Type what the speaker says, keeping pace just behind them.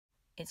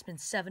It's been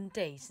 7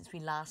 days since we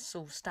last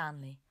saw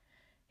Stanley.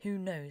 Who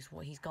knows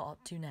what he's got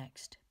up to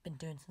next? Been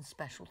doing some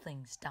special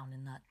things down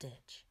in that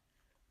ditch.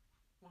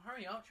 Well,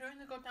 hurry up, show him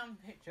the goddamn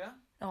picture.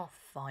 Oh,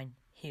 fine.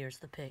 Here's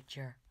the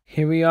picture.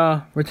 Here we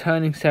are,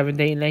 returning 7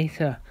 days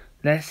later.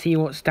 Let's see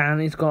what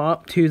Stanley's got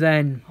up to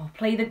then. I'll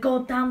play the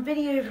goddamn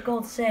video, for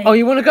God's sake. Oh,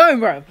 you want to go,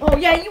 bro? Oh,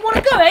 yeah, you want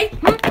to go, eh?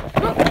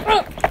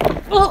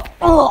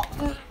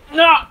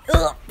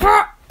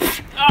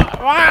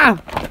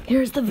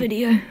 Here's the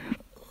video.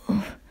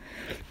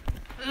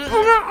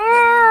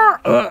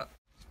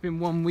 It's been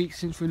 1 week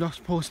since we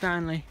lost poor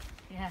Stanley.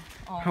 Yeah.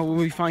 Oh. How will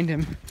we find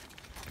him?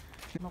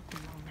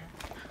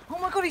 Oh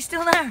my God, he's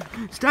still there.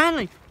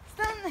 Stanley!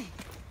 Stanley!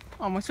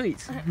 Oh, my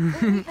sweets.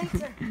 Stanley,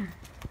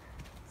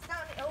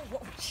 oh,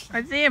 what?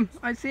 I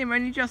see him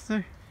only just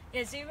though.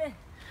 Yeah, zoom in.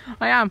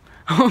 I am.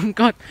 Oh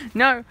God,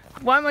 no!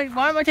 Why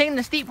am I taking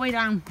the steep way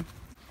down?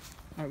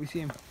 Alright, we see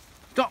him.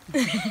 Stop!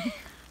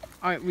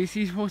 Alright, we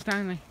see poor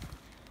Stanley.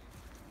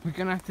 We're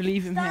gonna have to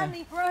leave him Stanley,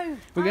 here. bro!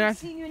 We're gonna I have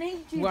haven't seen you in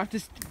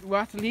ages. We'll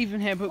have to leave him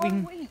here, but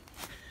One week.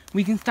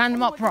 we can stand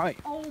him upright.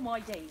 Oh my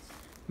days.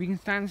 We can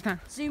stand.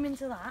 Zoom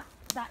into that.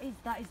 That is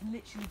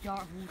literally a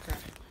jar of water.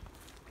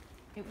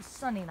 It was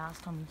sunny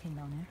last time we came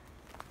down here.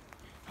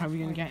 How are we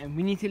gonna get him?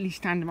 We need to at least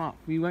stand him up.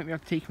 We won't be able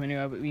to take him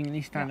anywhere, but we can at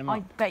least stand him up. I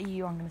bet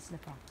you I'm gonna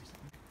slip up or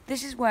something.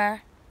 This is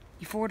where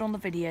you forward on the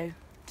video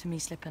to me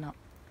slipping up.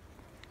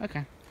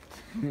 Okay.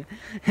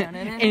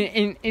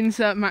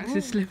 Insert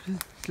Max's slip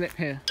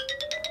here.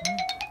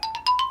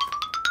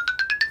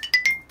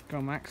 Go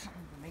on, Max.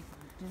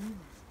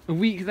 A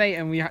week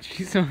later and we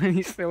actually saw him,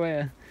 he's still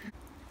here.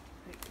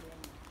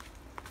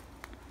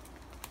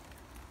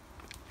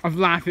 I've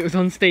laughed, it was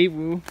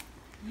unstable.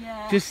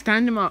 Yeah. Just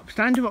stand him up,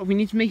 we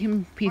need to make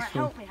him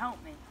peaceful. Right,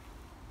 help me.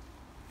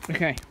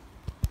 Okay.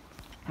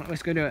 Right,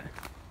 let's go do it.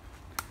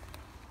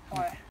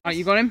 Alright,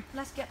 you got him?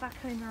 Let's get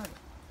back home early.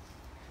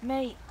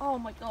 Mate, oh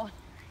my God.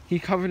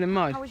 He's covered in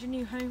mud. How was your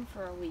new home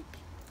for a week?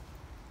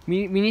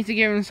 We need to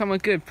give him somewhere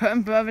good. Put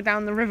him further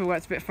down the river where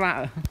it's a bit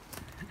flatter.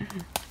 I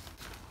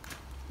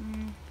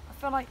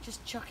feel like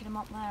just chucking him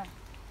up there.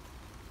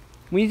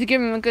 We need to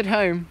give him a good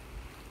home.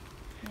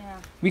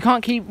 Yeah. We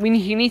can't keep.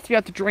 He needs to be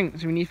able to drink,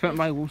 so we need to put him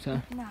by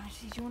water. No,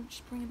 actually, do you want to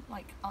just bring him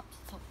like up to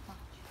the top of that?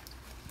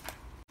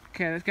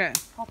 Okay, let's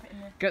get. Pop it in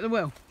there. Get the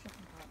wheel.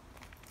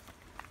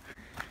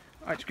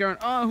 Alright, just go on.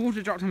 Oh,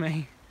 water dropped on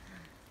me.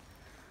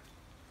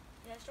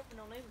 Yeah, it's dropping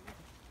all over me.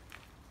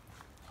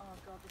 Oh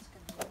God, this is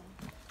gonna be long.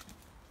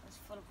 It's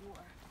full of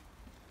water.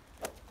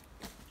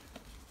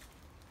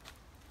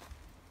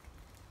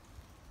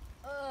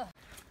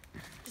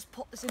 Just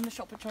pop this in the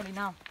shopper trolley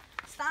now.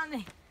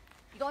 Stanley,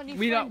 you got a new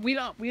friend. Wheel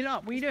up.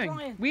 What are you doing?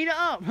 Brian. Wheel it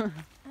up.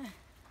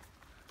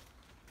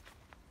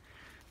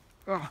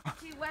 Oh.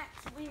 Too wet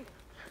to wheel.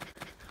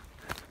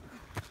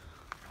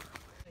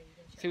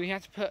 So we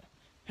had to put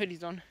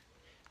hoodies on.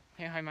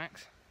 Hey, hi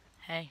Max.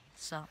 Hey,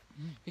 what's up?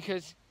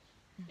 Because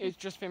it's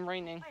just been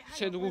raining,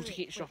 so the water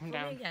keeps dropping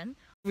down. Again.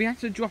 We had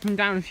to drop him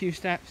down a few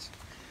steps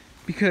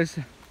because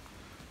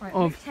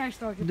of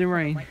the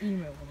rain.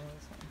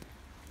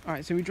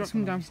 Alright, so we dropped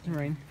him down to the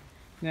rain.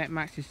 Yeah,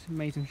 Max just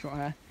made some short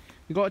hair.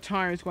 We got a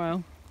tyre as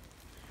well.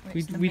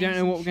 We don't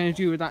know what we're going to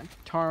do with that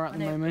tyre at the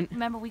moment.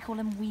 Remember, we call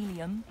him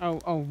William.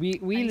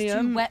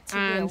 William and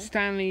and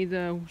Stanley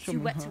the... Too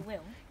wet to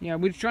wheel. Yeah,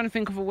 we're trying to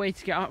think of a way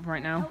to get up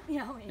right now. Help me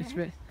out here. It's a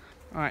bit...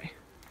 Alright.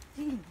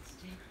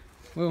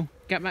 We'll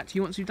get back to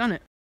you once we've done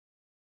it.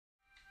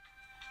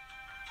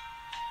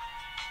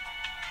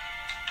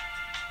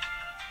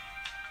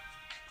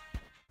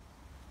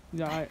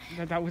 Yeah,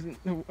 that wasn't...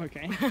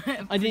 Okay.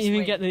 I didn't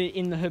even get the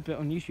in the hood bit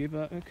on YouTube,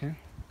 but okay.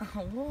 Oh,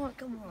 what?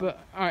 Come on. But,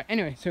 alright,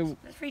 anyway, so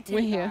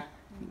we're here.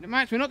 That.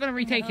 Max, we're not going to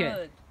retake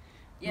it.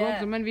 Yeah.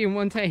 Vlogs are meant to be in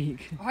one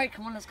take. Alright,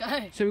 come on, let's go.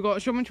 So we've got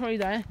a shopping trolley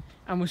there,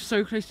 and we're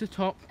so close to the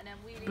top. And then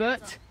William's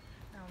But, up.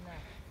 Oh, no.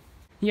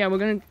 yeah,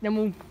 then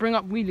we'll bring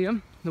up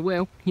William, the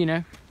wheel, you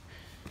know.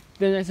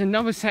 Then there's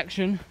another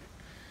section.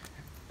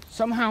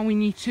 Somehow we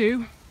need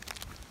to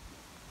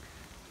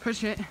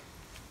push it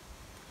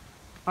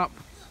up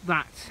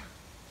that.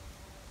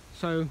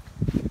 So,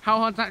 how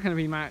hard's that going to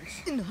be,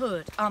 Max? In the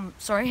hood.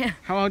 Sorry.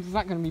 How hard is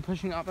that going to be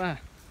pushing it up there?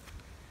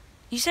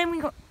 You saying we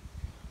got...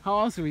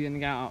 How else are we going to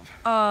get up?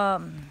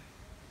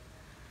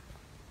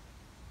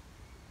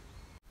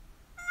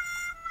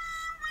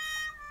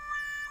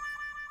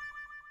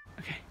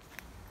 Okay.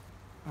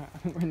 Alright, I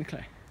think we're in the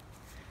clear.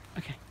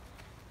 Okay.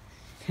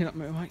 See that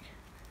motorbike?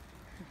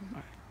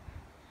 Alright.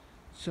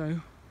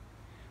 So,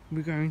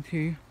 we're going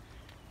to...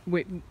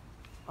 Wait,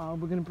 we're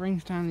going to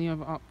bring Stanley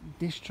over up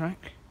this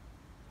track.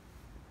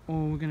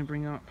 Or we're going to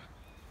bring up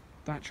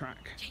that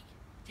track.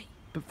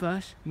 But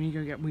first, we need to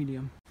go get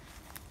William.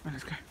 Right,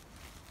 let's go.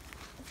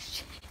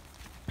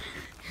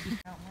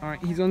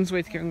 Alright, he's on his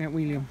way to go and get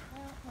William.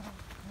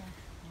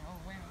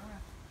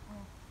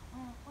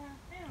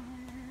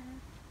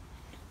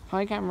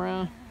 Hi,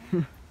 camera.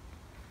 There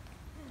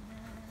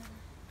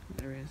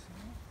he is.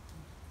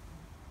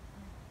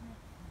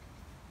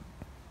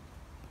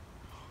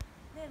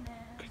 Good.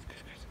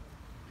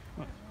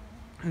 Right.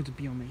 Oh, to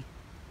be on me.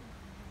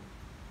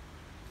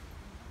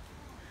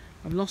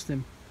 I've lost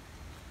him.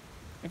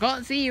 I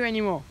can't see you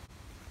anymore.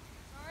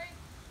 Sorry?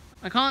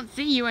 I can't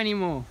see you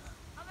anymore.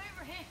 I'm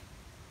over here.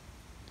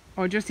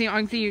 Oh, just see, I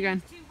can see you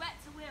again. Too wet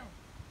to wheel.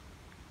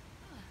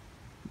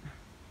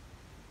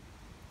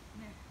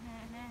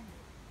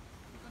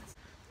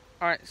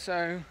 Alright,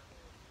 so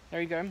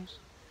there he goes.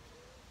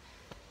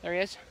 There he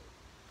is.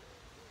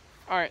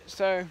 Alright,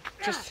 so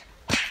just...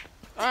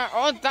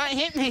 oh, that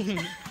hit me!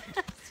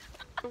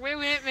 The wheel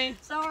hit me.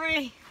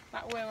 Sorry.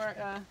 That wheel right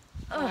there.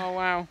 Oh,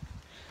 wow.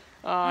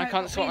 Oh, I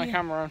can't sort my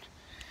camera on.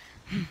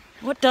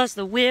 What does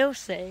the wheel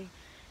say?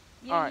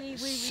 Alright,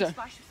 so...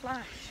 Splash,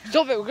 splash.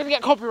 Stop it, we're going to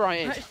get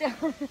copyrighted. It's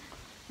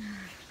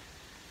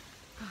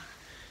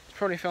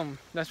probably a film.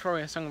 There's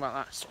probably a song about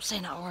that. Stop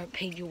saying that, I won't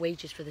pay your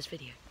wages for this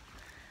video.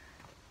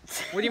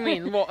 What do you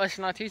mean? What, us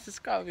not to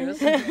subscribe?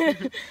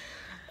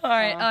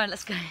 Alright,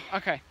 let's go.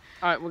 Okay,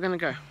 alright, we're gonna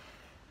go.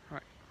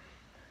 Alright.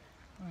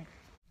 Bruh,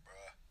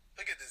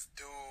 look at this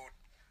dude.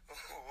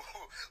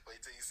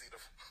 Wait till you see the...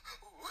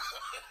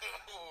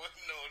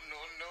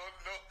 No.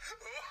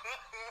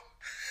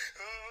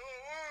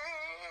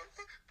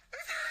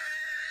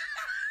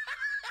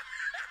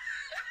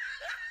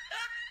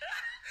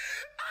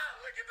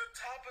 Look at the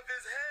top of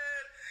his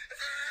head.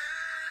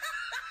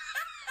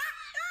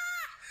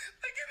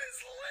 Look at his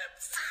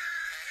lips.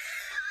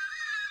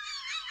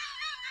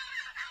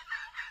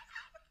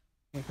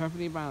 We're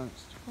perfectly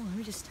balanced. Oh, let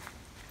me just...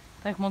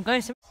 Oh, come on, go.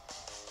 So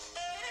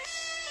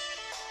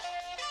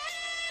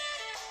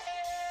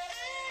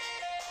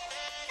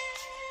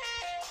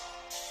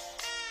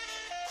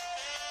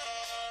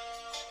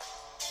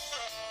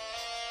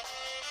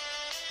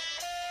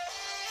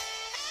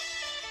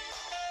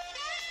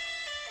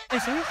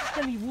we're just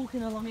going to be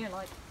walking along here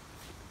like,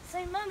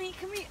 say, Mummy,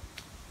 can we...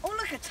 Oh,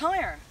 look, a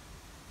tyre.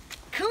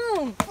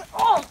 Cool.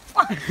 Oh,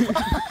 fuck.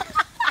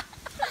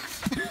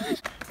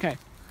 Okay,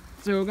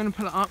 so we're going to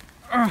pull it up.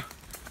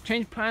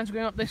 Change plans, we're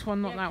going up this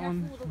one, not that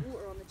one. Careful with the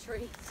water on the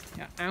trees.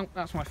 Yeah, ow,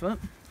 that's my foot.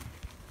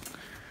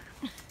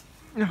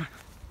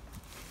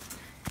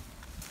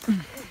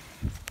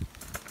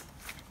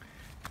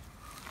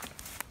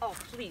 Oh,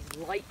 please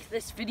like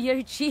this video.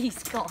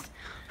 Jeez, God.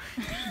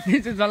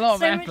 This is a lot of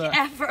so effort. much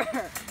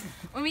effort.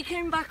 When we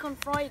came back on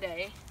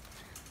Friday,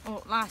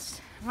 or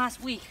last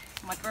week,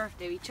 for my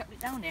birthday, we chucked it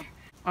down there.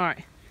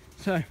 Alright,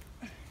 so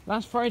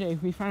last Friday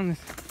we found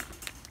this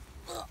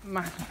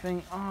massive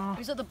thing. Oh, It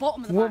was at the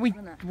bottom of the back,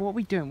 wasn't it? What are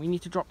we doing? We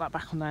need to drop that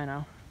back on there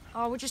now.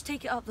 Oh, we'll just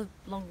take it up the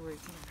long route.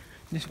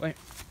 This way.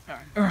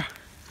 Alright.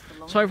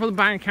 Sorry for the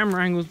bad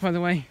camera angles, by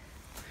the way.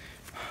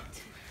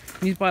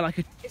 You need to buy like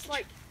a... It's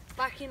like,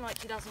 back in like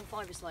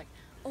 2005, it's like,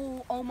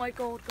 oh my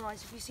God,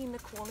 guys, have you seen the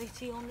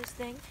quality on this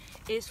thing?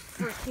 It's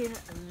freaking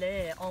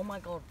lit. Oh my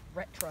God,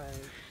 retro.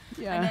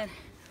 Yeah. And then,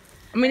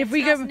 I mean, if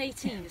we go...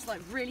 2018, it's like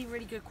really,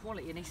 really good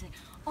quality, and they say,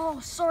 oh,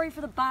 sorry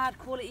for the bad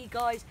quality,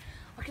 guys.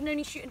 I can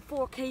only shoot in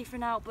 4K for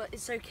now, but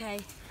it's okay.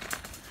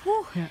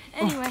 Whew. Yeah.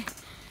 Anyway,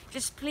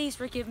 just please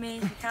forgive me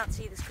if you can't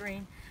see the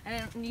screen.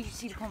 And then you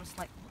see the comments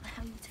like, what the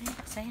hell are you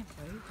saying,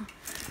 bro?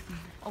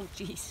 Oh,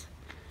 jeez.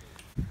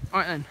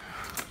 Alright then.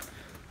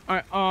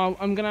 Alright,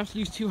 I'm going to have to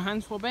use two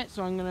hands for a bit,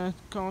 so I'm going to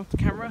go off the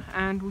camera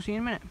and we'll see you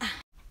in a minute.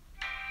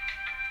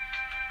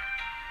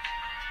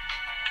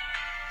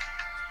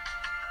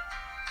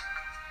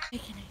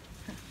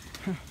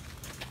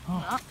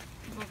 Oh,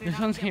 the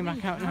sun's came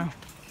back out now.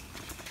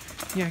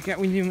 Yeah, get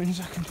William in a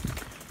second.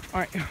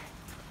 Alright,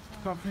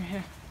 go up through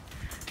here.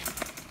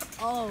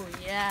 Oh,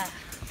 yeah.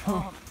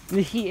 Oh,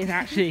 the heat is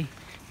actually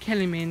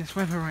killing me in this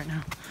weather right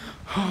now.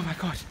 Oh my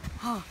God.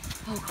 Oh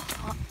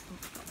God.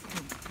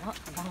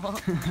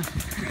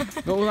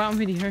 Got all that on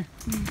video.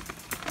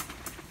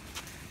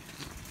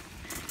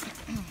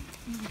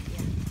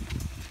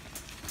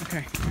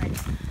 Okay. Right.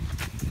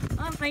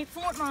 I'm playing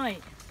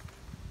Fortnite.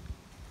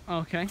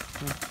 Okay.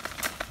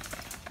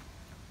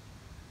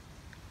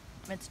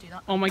 Meant to do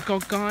that. Oh my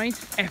God,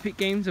 guys! Epic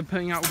Games are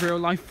putting out real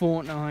life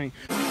Fortnite.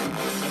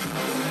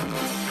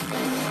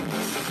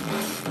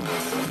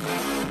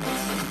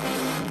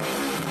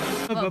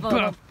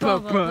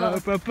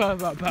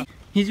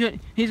 He's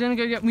gonna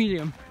go get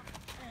William.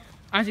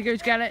 As he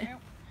goes get it.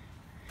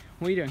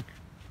 What are you doing?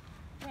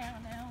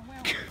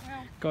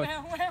 God.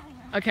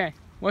 Okay,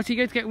 once he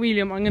goes to get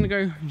William, I'm gonna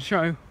go and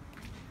show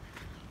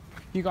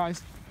you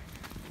guys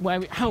where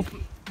we help.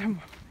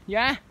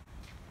 Yeah?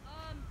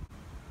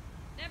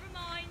 Never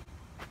mind.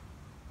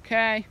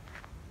 Okay.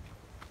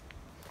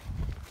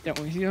 Don't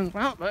want to see them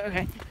about, but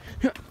okay.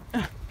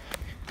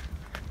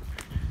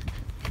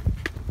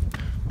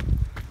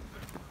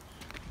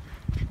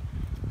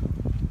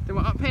 They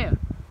were up here.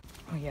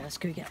 Oh yeah, let's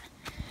go get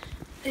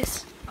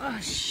this. Oh,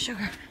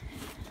 sugar.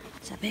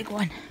 It's a big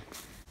one.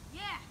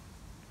 Yeah.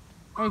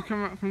 Oh,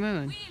 come up from there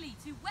then. Really,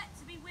 too wet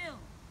to be Will.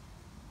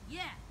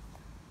 Yeah.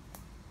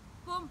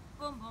 Boom,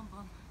 boom, boom,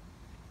 boom.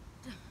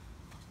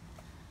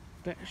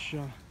 Let's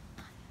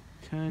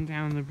turn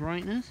down the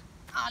brightness.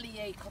 Ali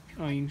A copyright.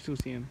 Oh, you can still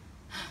see him.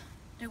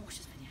 Don't watch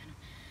this video.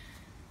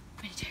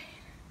 Ready to.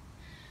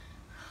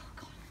 Oh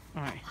God.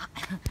 Alright.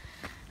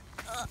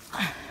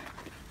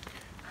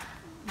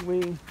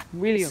 we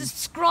really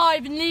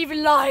subscribe and leave a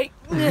like.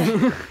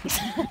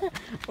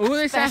 all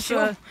this Special.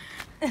 effort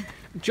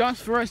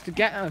just for us to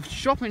get a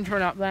shopping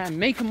trolley up there and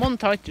make a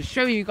montage to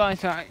show you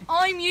guys that.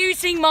 I'm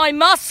using my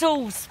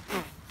muscles.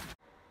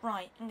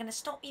 Right, I'm going to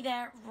stop you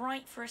there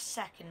right for a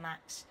second,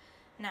 Max.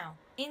 Now,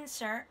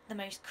 insert the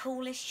most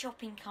coolest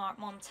shopping cart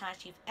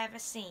montage you've ever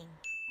seen.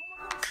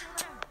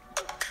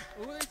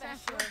 All this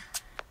effort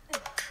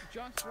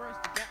just for us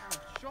to get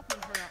a shopping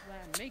trolley up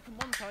there and make a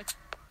montage